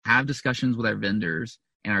have discussions with our vendors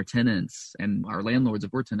and our tenants and our landlords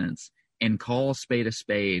if we're tenants, and call a spade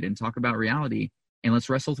and talk about reality. And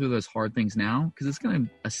let's wrestle through those hard things now, because it's going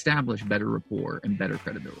to establish better rapport and better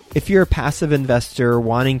credibility. If you're a passive investor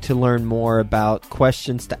wanting to learn more about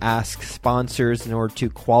questions to ask sponsors in order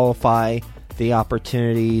to qualify the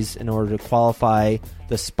opportunities, in order to qualify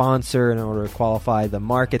the sponsor, in order to qualify the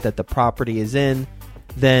market that the property is in,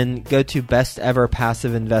 then go to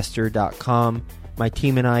besteverpassiveinvestor.com. My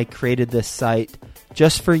team and I created this site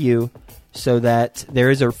just for you so that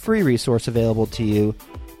there is a free resource available to you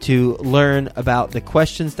to learn about the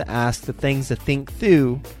questions to ask, the things to think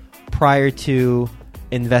through prior to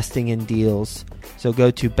investing in deals. So go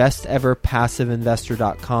to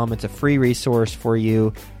besteverpassiveinvestor.com. It's a free resource for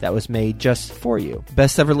you that was made just for you.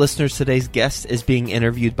 Best Ever listeners, today's guest is being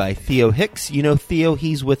interviewed by Theo Hicks. You know Theo,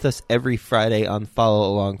 he's with us every Friday on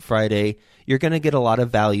Follow Along Friday. You're going to get a lot of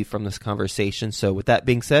value from this conversation. So with that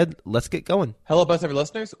being said, let's get going. Hello, Best Ever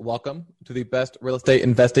listeners. Welcome to the Best Real Estate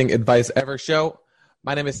Investing Advice Ever show.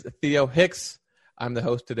 My name is Theo Hicks. I'm the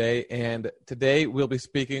host today, and today we'll be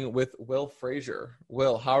speaking with Will Frazier.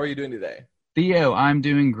 Will, how are you doing today? Theo, I'm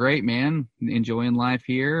doing great, man. Enjoying life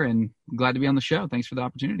here and glad to be on the show. Thanks for the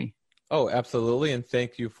opportunity. Oh, absolutely, and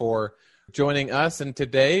thank you for joining us. And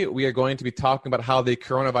today we are going to be talking about how the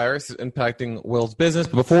coronavirus is impacting Will's business.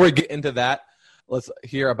 But before we get into that, let's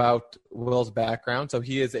hear about Will's background. So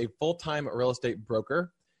he is a full-time real estate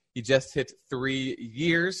broker. He just hit 3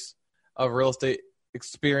 years of real estate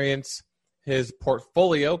experience. His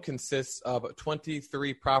portfolio consists of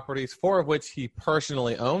 23 properties, 4 of which he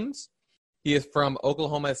personally owns. He is from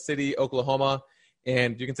Oklahoma City, Oklahoma,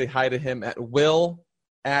 and you can say hi to him at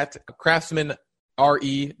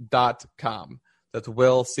will@craftsmanre.com. That's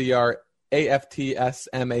Will,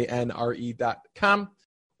 CRAFTSMANRE.com.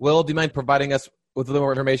 Will, do you mind providing us with a little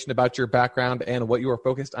more information about your background and what you are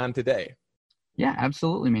focused on today? Yeah,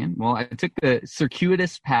 absolutely, man. Well, I took the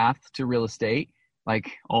circuitous path to real estate,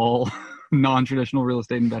 like all non-traditional real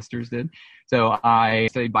estate investors did. So I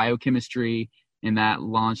studied biochemistry, and that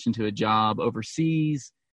launched into a job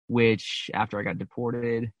overseas, which after I got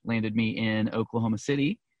deported, landed me in Oklahoma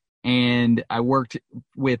City. And I worked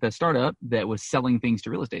with a startup that was selling things to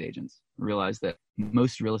real estate agents. I realized that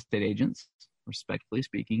most real estate agents, respectfully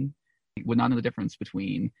speaking, would not know the difference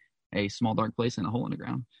between a small dark place and a hole in the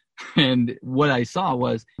ground. And what I saw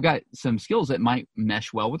was, I've got some skills that might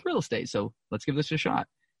mesh well with real estate, so let's give this a shot.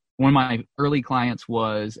 One of my early clients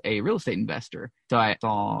was a real estate investor. So I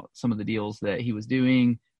saw some of the deals that he was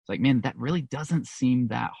doing. It's like, man, that really doesn't seem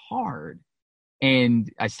that hard.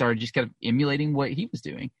 And I started just kind of emulating what he was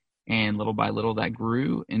doing. And little by little that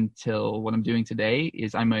grew until what I'm doing today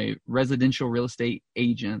is I'm a residential real estate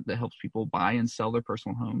agent that helps people buy and sell their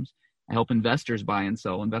personal homes. I help investors buy and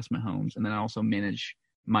sell investment homes. And then I also manage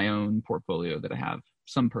my own portfolio that I have,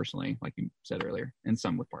 some personally, like you said earlier, and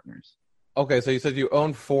some with partners. Okay, so you said you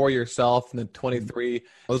own 4 yourself and then 23.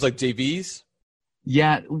 Those like JVs?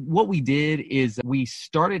 Yeah, what we did is we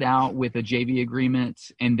started out with a JV agreement,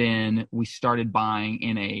 and then we started buying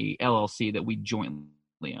in a LLC that we jointly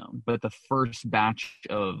own. But the first batch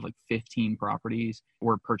of like 15 properties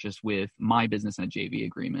were purchased with my business and a JV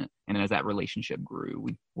agreement. And as that relationship grew,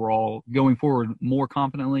 we were all going forward more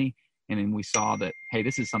confidently. And then we saw that, hey,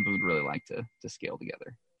 this is something we'd really like to scale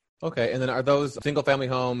together. Okay. And then are those single family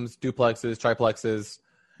homes, duplexes, triplexes?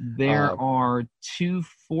 There are 2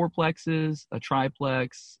 fourplexes, a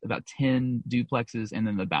triplex, about 10 duplexes, and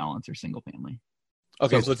then the balance are single family.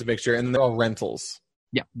 Okay. So it's a mixture. And they're all rentals.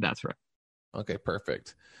 Yeah, that's right. Okay,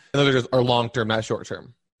 perfect. And those are long-term, not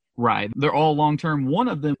short-term. Right. They're all long-term. One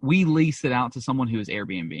of them, we lease it out to someone who is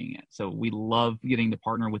Airbnb-ing it. So we love getting to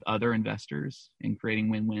partner with other investors and creating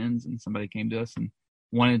win-wins. And somebody came to us and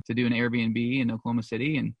wanted to do an Airbnb in Oklahoma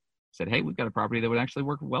City and said, hey, we've got a property that would actually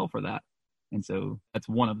work well for that. And so that's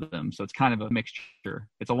one of them. So it's kind of a mixture.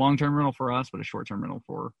 It's a long-term rental for us, but a short-term rental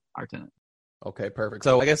for our tenant. Okay, perfect.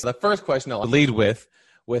 So I guess the first question I'll lead with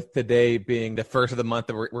today being the first of the month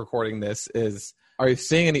that we're recording this is, are you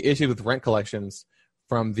seeing any issues with rent collections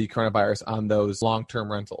from the coronavirus on those long-term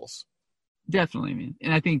rentals? Definitely, man.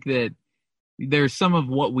 And I think that there's some of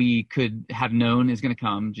what we could have known is going to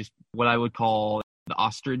come, just what I would call the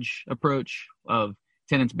ostrich approach of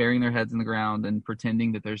tenants burying their heads in the ground and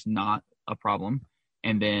pretending that there's not a problem.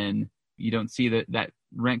 And then you don't see that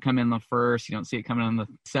rent come in the first, you don't see it coming on the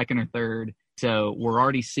second or third. So we're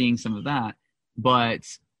already seeing some of that. But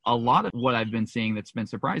a lot of what I've been seeing that's been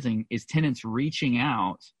surprising is tenants reaching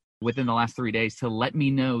out within the last 3 days to let me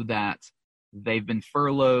know that they've been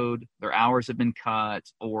furloughed, their hours have been cut,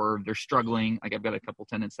 or they're struggling. Like I've got a couple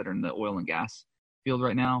tenants that are in the oil and gas field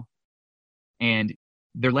right now. And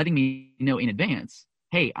they're letting me know in advance,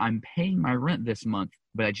 hey, I'm paying my rent this month,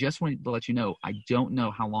 but I just wanted to let you know, I don't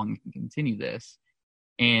know how long I can continue this.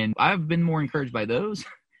 And I've been more encouraged by those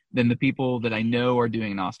than the people that I know are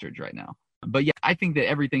doing an ostrich right now. But yeah, I think that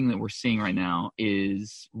everything that we're seeing right now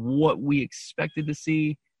is what we expected to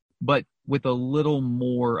see, but with a little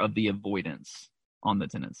more of the avoidance on the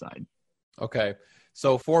tenant side. Okay.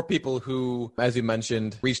 So for people who, as you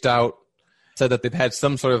mentioned, reached out, said that they've had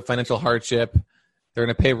some sort of financial hardship, they're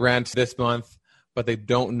going to pay rent this month, but they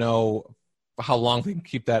don't know how long they can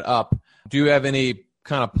keep that up. Do you have any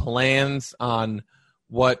kind of plans on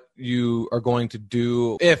what you are going to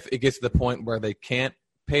do if it gets to the point where they can't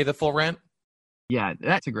pay the full rent? Yeah,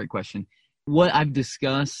 that's a great question. What I've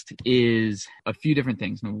discussed is a few different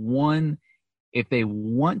things. One, if they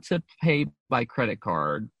want to pay by credit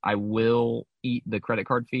card, I will eat the credit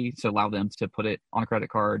card fee, so allow them to put it on a credit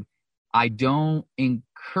card. I don't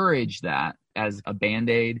encourage that as a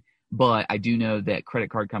Band-Aid, but I do know that credit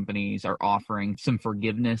card companies are offering some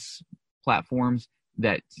forgiveness platforms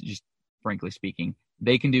that, just frankly speaking,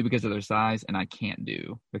 they can do because of their size and I can't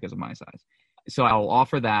do because of my size. So I'll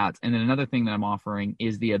offer that. And then another thing that I'm offering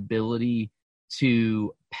is the ability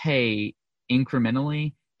to pay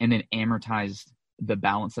incrementally and then amortize the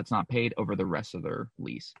balance that's not paid over the rest of their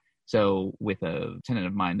lease. So with a tenant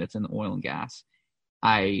of mine that's in the oil and gas,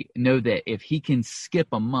 I know that if he can skip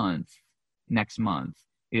a month next month,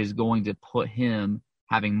 it is going to put him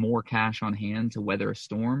having more cash on hand to weather a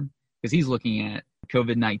storm, because he's looking at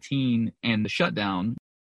COVID-19 and the shutdown.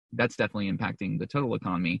 That's definitely impacting the total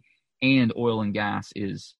economy. And oil and gas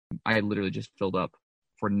is, I literally just filled up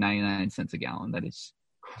for 99 cents a gallon. That is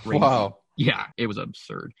crazy. Wow. Yeah, it was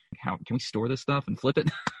absurd. How can we store this stuff and flip it?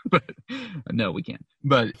 But no, we can't.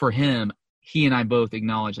 But for him, he and I both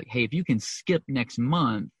acknowledge, like, hey, if you can skip next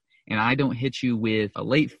month and I don't hit you with a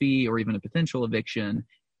late fee or even a potential eviction,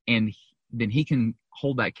 and then he can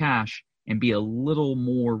hold that cash and be a little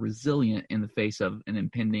more resilient in the face of an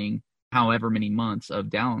impending however many months of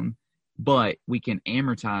down, but we can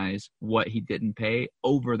amortize what he didn't pay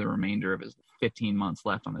over the remainder of his 15 months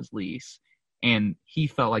left on his lease. And he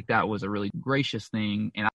felt like that was a really gracious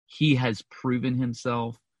thing. And he has proven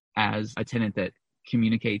himself as a tenant that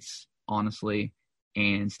communicates honestly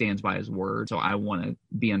and stands by his word. So I want to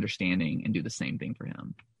be understanding and do the same thing for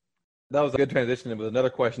him. That was a good transition with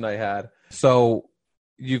another question I had. So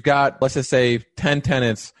you've got, let's just say, 10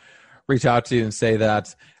 tenants reach out to you and say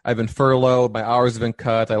that I've been furloughed, my hours have been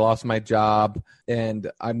cut, I lost my job,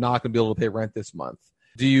 and I'm not going to be able to pay rent this month.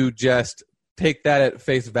 Do you just take that at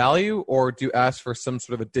face value, or do you ask for some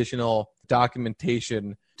sort of additional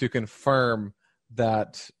documentation to confirm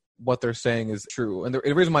that what they're saying is true? And the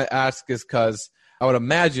reason why I ask is because I would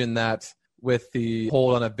imagine that with the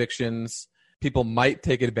hold on evictions, people might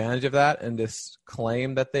take advantage of that and just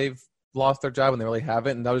claim that they've lost their job when they really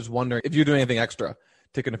haven't. And I was just wondering if you're doing anything extra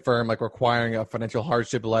to confirm, like requiring a financial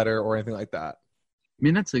hardship letter or anything like that. I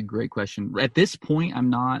mean, that's a great question. At this point, I'm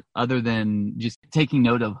not, other than just taking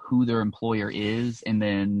note of who their employer is and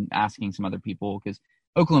then asking some other people, because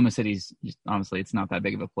Oklahoma City's, just, honestly, it's not that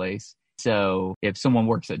big of a place. So if someone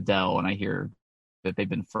works at Dell and I hear that they've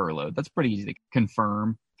been furloughed, that's pretty easy to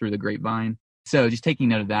confirm through the grapevine. So just taking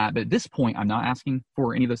note of that. But at this point, I'm not asking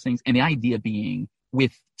for any of those things. And the idea being,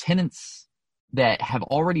 with tenants that have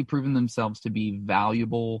already proven themselves to be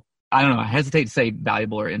valuable, I don't know, I hesitate to say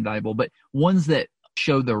valuable or invaluable, but ones that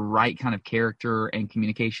show the right kind of character and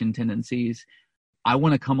communication tendencies, I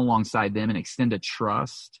want to come alongside them and extend a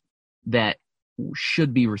trust that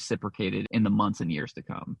should be reciprocated in the months and years to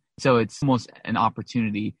come. So it's almost an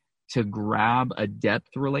opportunity to grab a depth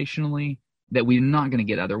relationally that we're not going to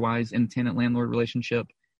get otherwise in tenant-landlord relationship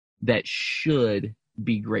that should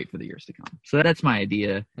be great for the years to come. So that's my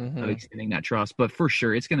idea of extending that trust. But for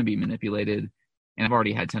sure, it's going to be manipulated. And I've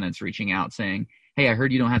already had tenants reaching out saying, hey, I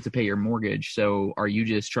heard you don't have to pay your mortgage. So are you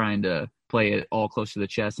just trying to play it all close to the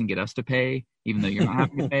chest and get us to pay, even though you're not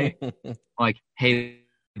having to pay? Like, hey,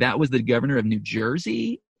 that was the governor of New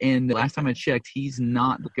Jersey. And the last time I checked, he's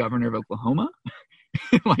not the governor of Oklahoma.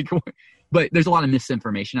 Like, but there's a lot of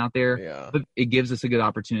misinformation out there. Yeah. But it gives us a good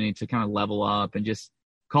opportunity to kind of level up and just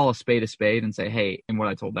call a spade and say, hey, and what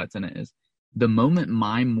I told that tenant is, the moment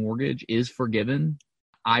my mortgage is forgiven,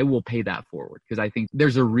 I will pay that forward. Because I think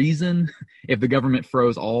there's a reason if the government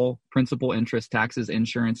froze all principal, interest, taxes,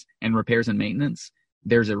 insurance, and repairs and maintenance,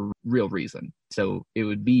 there's a real reason. So it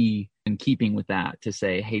would be in keeping with that to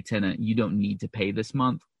say, hey, tenant, you don't need to pay this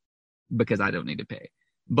month because I don't need to pay.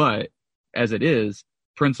 But as it is,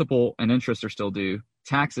 principal and interest are still due,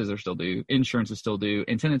 taxes are still due, insurance is still due,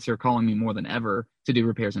 and tenants are calling me more than ever to do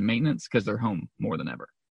repairs and maintenance because they're home more than ever.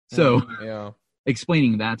 So yeah.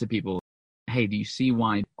 explaining that to people. Hey, do you see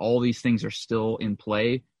why all these things are still in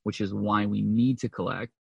play, which is why we need to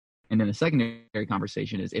collect? And then the secondary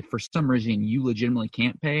conversation is, if for some reason you legitimately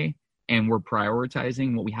can't pay and we're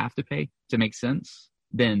prioritizing what we have to pay to make sense,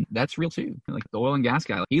 then that's real too. Like the oil and gas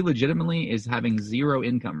guy, he legitimately is having zero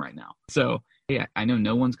income right now. So yeah, I know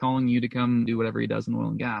no one's calling you to come do whatever he does in oil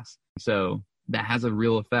and gas. So that has a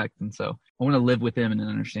real effect. And so I want to live with them in an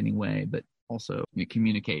understanding way, but also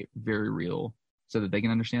communicate very real so that they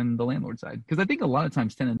can understand the landlord side. Because I think a lot of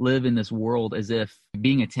times tenants live in this world as if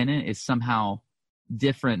being a tenant is somehow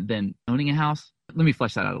different than owning a house. Let me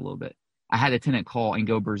flesh that out a little bit. I had a tenant call and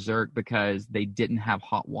go berserk because they didn't have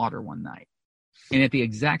hot water one night. And at the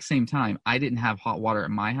exact same time, I didn't have hot water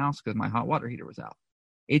at my house because my hot water heater was out.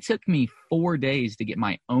 It took me 4 days to get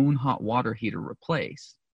my own hot water heater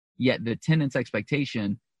replaced. Yet the tenant's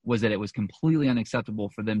expectation was that it was completely unacceptable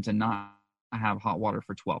for them to not have hot water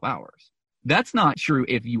for 12 hours. That's not true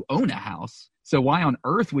if you own a house. So why on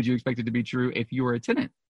earth would you expect it to be true if you were a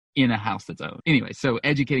tenant in a house that's owned? Anyway, so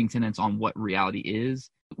educating tenants on what reality is,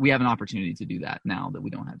 we have an opportunity to do that now that we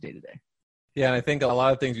don't have day to day. Yeah, and I think a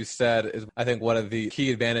lot of things you said is, I think one of the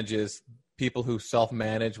key advantages people who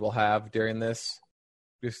self-manage will have during this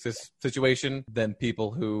situation than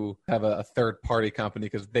people who have a third-party company,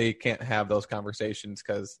 because they can't have those conversations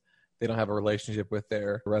because they don't have a relationship with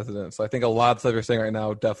their residents. So I think a lot of stuff you're saying right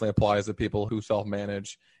now definitely applies to people who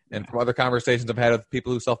self-manage. And from other conversations I've had with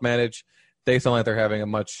people who self-manage, they sound like they're having a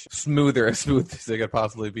much smoother, as smooth as they could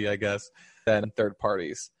possibly be, I guess, than third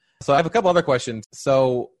parties. So I have a couple other questions.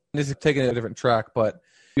 So this is taking a different track, but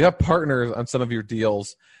you have partners on some of your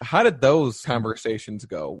deals. How did those conversations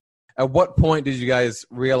go? At what point did you guys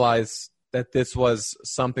realize that this was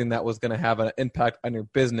something that was going to have an impact on your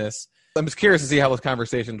business? I'm just curious to see how those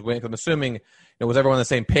conversations went. I'm assuming, was everyone on the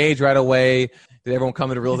same page right away? Did everyone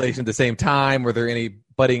come to realization at the same time? Were there any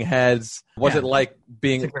butting heads? What's it like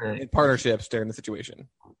being in partnerships during the situation?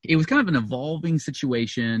 It was kind of an evolving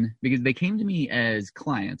situation because they came to me as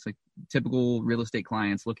clients, like typical real estate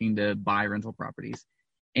clients looking to buy rental properties.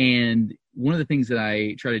 And one of the things that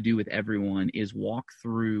I try to do with everyone is walk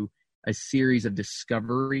through a series of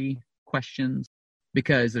discovery questions,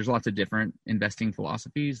 because there's lots of different investing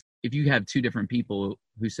philosophies. If you have two different people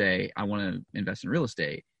who say, I want to invest in real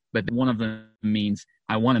estate, but one of them means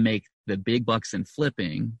I want to make the big bucks in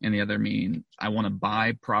flipping, and the other means I want to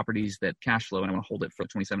buy properties that cash flow and I want to hold it for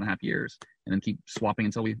 27 and a half years and then keep swapping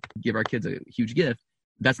until we give our kids a huge gift,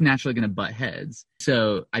 that's naturally going to butt heads.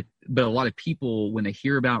 But a lot of people, when they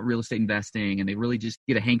hear about real estate investing and they really just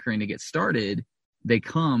get a hankering to get started, they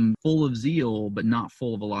come full of zeal, but not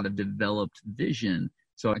full of a lot of developed vision.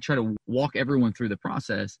 So I try to walk everyone through the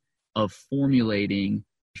process of formulating,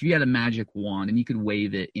 if you had a magic wand and you could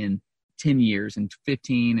wave it in 10 years and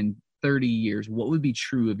 15 and 30 years, what would be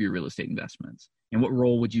true of your real estate investments and what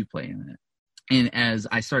role would you play in it? And as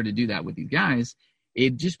I started to do that with these guys,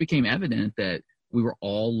 it just became evident that we were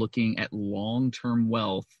all looking at long-term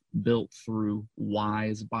wealth built through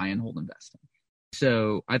wise buy and hold investing.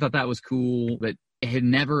 So I thought that was cool, but it had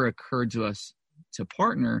never occurred to us to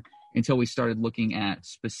partner until we started looking at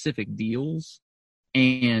specific deals.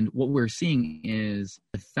 And what we're seeing is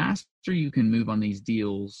the faster you can move on these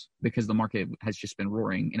deals, because the market has just been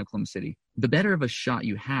roaring in Oklahoma City, the better of a shot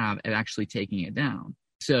you have at actually taking it down.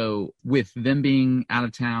 So with them being out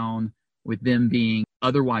of town, with them being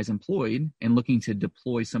otherwise employed and looking to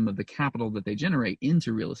deploy some of the capital that they generate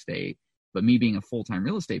into real estate, but me being a full-time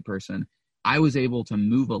real estate person, I was able to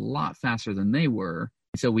move a lot faster than they were.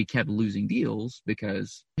 So we kept losing deals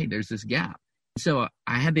because, hey, there's this gap. So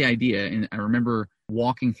I had the idea, and I remember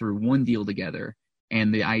walking through one deal together,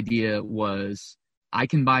 and the idea was, I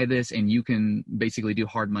can buy this and you can basically do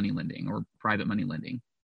hard money lending or private money lending.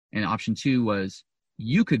 And option 2 was,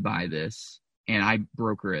 you could buy this and I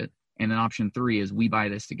broker it. And then option 3 is, we buy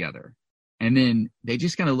this together. And then they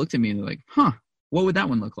just kind of looked at me and they're like, what would that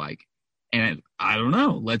one look like? And I don't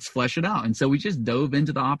know, let's flesh it out. And so we just dove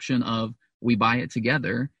into the option of, we buy it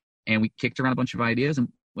together, and we kicked around a bunch of ideas. And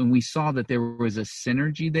when we saw that there was a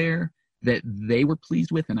synergy there that they were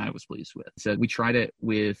pleased with and I was pleased with. So we tried it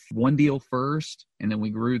with one deal first, and then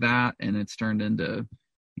we grew that, and it's turned into,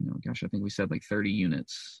 I think we said like 30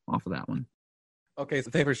 units off of that one. Okay, so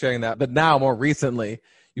thanks for sharing that. But now, more recently,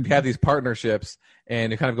 you've had these partnerships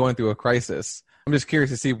and you're kind of going through a crisis. I'm just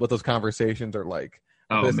curious to see what those conversations are like.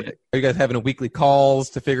 Are you guys having weekly calls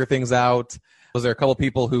to figure things out? Was there a couple of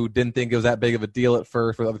people who didn't think it was that big of a deal at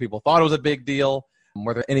first, but other people thought it was a big deal?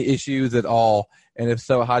 Were there any issues at all? And if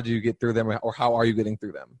so, how did you get through them, or how are you getting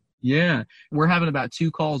through them? Yeah, we're having about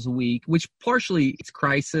 2 calls a week, which partially it's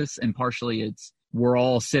crisis and partially it's we're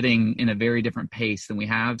all sitting in a very different pace than we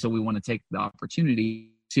have. So we want to take the opportunity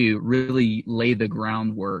to really lay the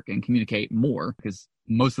groundwork and communicate more, because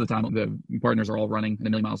most of the time the partners are all running at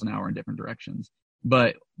 1,000,000 miles an hour in different directions.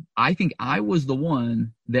 But I think I was the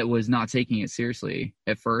one that was not taking it seriously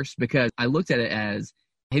at first, because I looked at it as,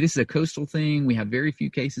 hey, this is a coastal thing. We have very few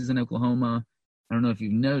cases in Oklahoma. I don't know if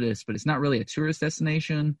you've noticed, but it's not really a tourist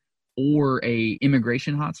destination or a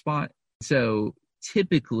immigration hotspot. So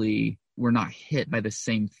typically we're not hit by the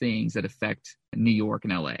same things that affect New York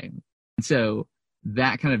and LA. And so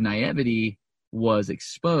that kind of naivety was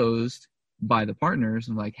exposed by the partners,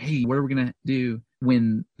 and like, hey, what are we going to do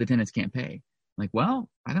when the tenants can't pay? I'm like, well,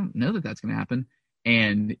 I don't know that that's going to happen.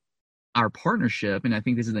 And our partnership, and I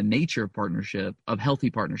think this is the nature of partnership, of healthy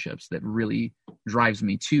partnerships, that really drives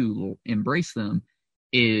me to embrace them,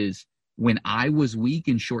 is when I was weak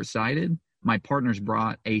and short-sighted, my partners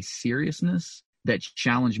brought a seriousness that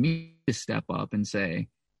challenged me to step up and say,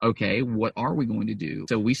 okay, what are we going to do?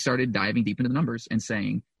 So we started diving deep into the numbers and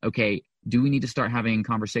saying, okay, do we need to start having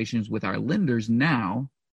conversations with our lenders now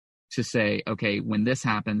to say, okay, when this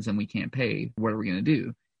happens and we can't pay, what are we going to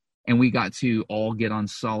do? And we got to all get on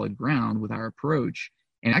solid ground with our approach.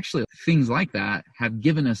 And actually, things like that have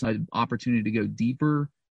given us an opportunity to go deeper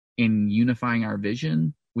in unifying our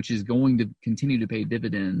vision, which is going to continue to pay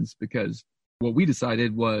dividends, because what we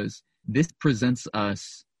decided was this presents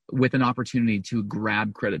us with an opportunity to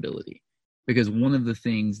grab credibility. Because one of the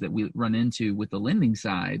things that we run into with the lending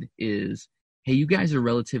side is, hey, you guys are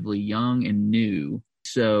relatively young and new,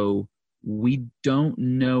 so we don't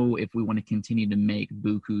know if we want to continue to make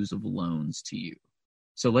bukus of loans to you.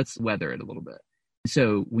 So let's weather it a little bit.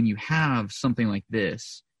 So when you have something like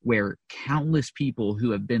this, where countless people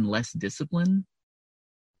who have been less disciplined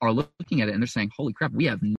are looking at it and they're saying, holy crap, we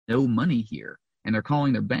have no money here, and they're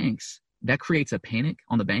calling their banks, that creates a panic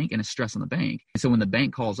on the bank and a stress on the bank. And so when the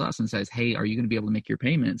bank calls us and says, hey, are you going to be able to make your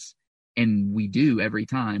payments? And we do every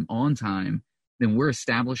time, on time, then we're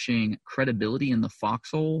establishing credibility in the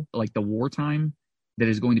foxhole, like the wartime, that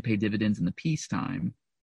is going to pay dividends in the peacetime.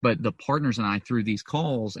 But the partners and I, through these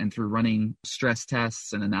calls and through running stress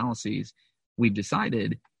tests and analyses, we've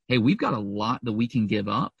decided, hey, we've got a lot that we can give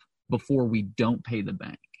up before we don't pay the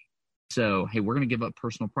bank. So, hey, we're going to give up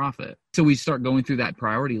personal profit. So we start going through that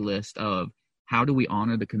priority list of how do we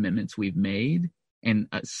honor the commitments we've made and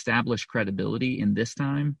establish credibility in this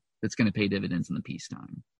time that's going to pay dividends in the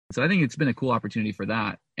peacetime. So I think it's been a cool opportunity for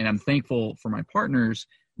that. And I'm thankful for my partners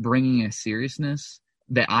bringing a seriousness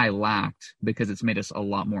that I lacked, because it's made us a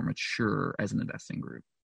lot more mature as an investing group.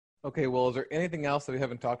 Okay, well, is there anything else that we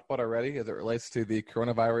haven't talked about already as it relates to the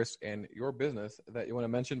coronavirus and your business that you want to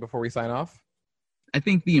mention before we sign off? I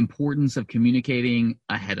think the importance of communicating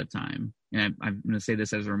ahead of time, and I'm going to say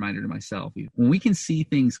this as a reminder to myself, when we can see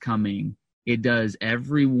things coming, it does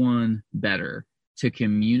everyone better to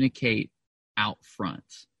communicate out front,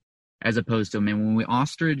 as opposed to, man, when we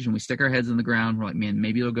ostrich and we stick our heads in the ground, we're like, man,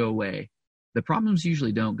 maybe it'll go away. The problems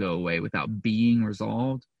usually don't go away without being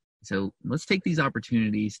resolved. So let's take these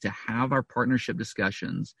opportunities to have our partnership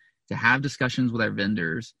discussions, to have discussions with our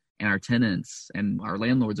vendors and our tenants and our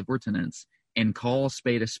landlords if we're tenants, and call a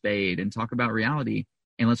spade and talk about reality.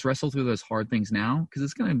 And let's wrestle through those hard things now, because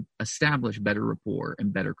it's going to establish better rapport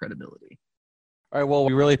and better credibility. All right. Well,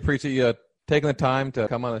 we really appreciate you taking the time to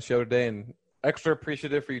come on the show today, and extra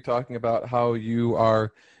appreciative for you talking about how you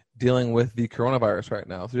are dealing with the coronavirus right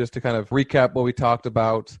now. So just to kind of recap what we talked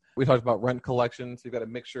about rent collection. So you've got a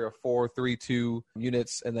mixture of 432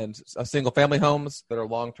 units and then single family homes that are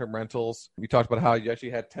long-term rentals. You talked about how you actually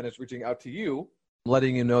had tenants reaching out to you,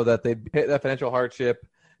 letting you know that they'd hit that financial hardship,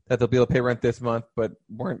 that they'll be able to pay rent this month, but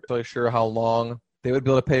weren't really sure how long they would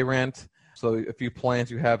be able to pay rent. So a few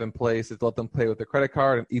plans you have in place is to let them pay with their credit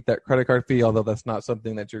card and eat that credit card fee, although that's not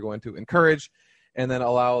something that you're going to encourage, and then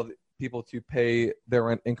allow people to pay their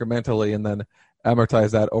rent incrementally and then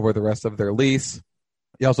amortize that over the rest of their lease.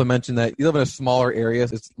 You also mentioned that you live in a smaller area,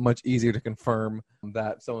 so it's much easier to confirm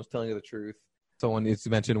that someone's telling you the truth. Someone, as you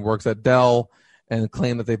mentioned, works at Dell and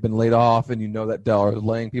claim that they've been laid off, and you know that Dell are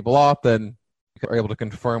laying people off, then you are able to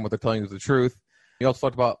confirm what they're telling you is the truth. You also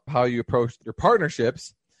talked about how you approach your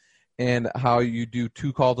partnerships and how you do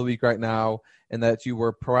 2 calls a week right now, and that you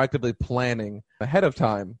were proactively planning ahead of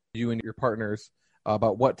time, you and your partners,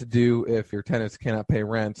 about what to do if your tenants cannot pay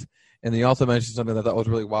rent. And then you also mentioned something that I thought was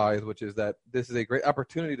really wise, which is that this is a great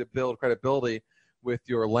opportunity to build credibility with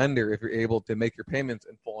your lender if you're able to make your payments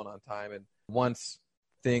in full and on time. And once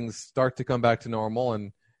things start to come back to normal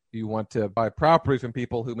and you want to buy properties from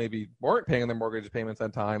people who maybe weren't paying their mortgage payments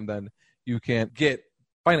on time, then you can get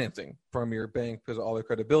financing from your bank because of all the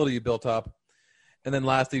credibility you built up. And then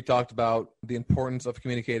lastly, you talked about the importance of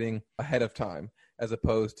communicating ahead of time as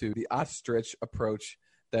opposed to the ostrich approach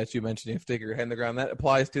that you mentioned. You have to stick your head in the ground. That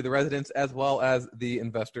applies to the residents as well as the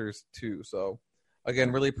investors too. So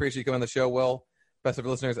again, really appreciate you coming on the show, Will. Best of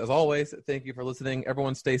listeners, as always, thank you for listening.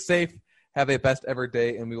 Everyone stay safe. Have a best ever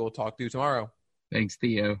day, and we will talk to you tomorrow. Thanks,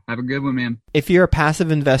 Theo. Have a good one, man. If you're a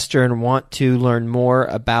passive investor and want to learn more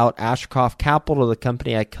about Ashcroft Capital, the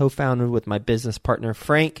company I co-founded with my business partner,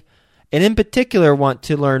 Frank, and in particular want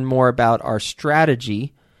to learn more about our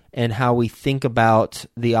strategy and how we think about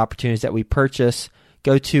the opportunities that we purchase,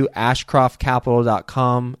 go to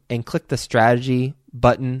ashcroftcapital.com and click the strategy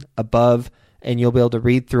button above, and you'll be able to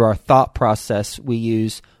read through our thought process we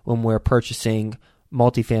use when we're purchasing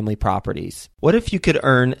multifamily properties. What if you could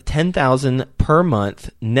earn $10,000 per month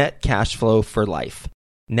net cash flow for life?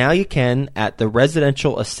 Now you can at the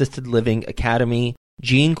Residential Assisted Living Academy.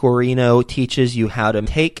 Gene Guarino teaches you how to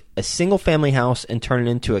take a single family house and turn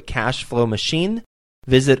it into a cash flow machine.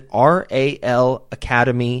 Visit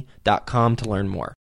ralacademy.com to learn more.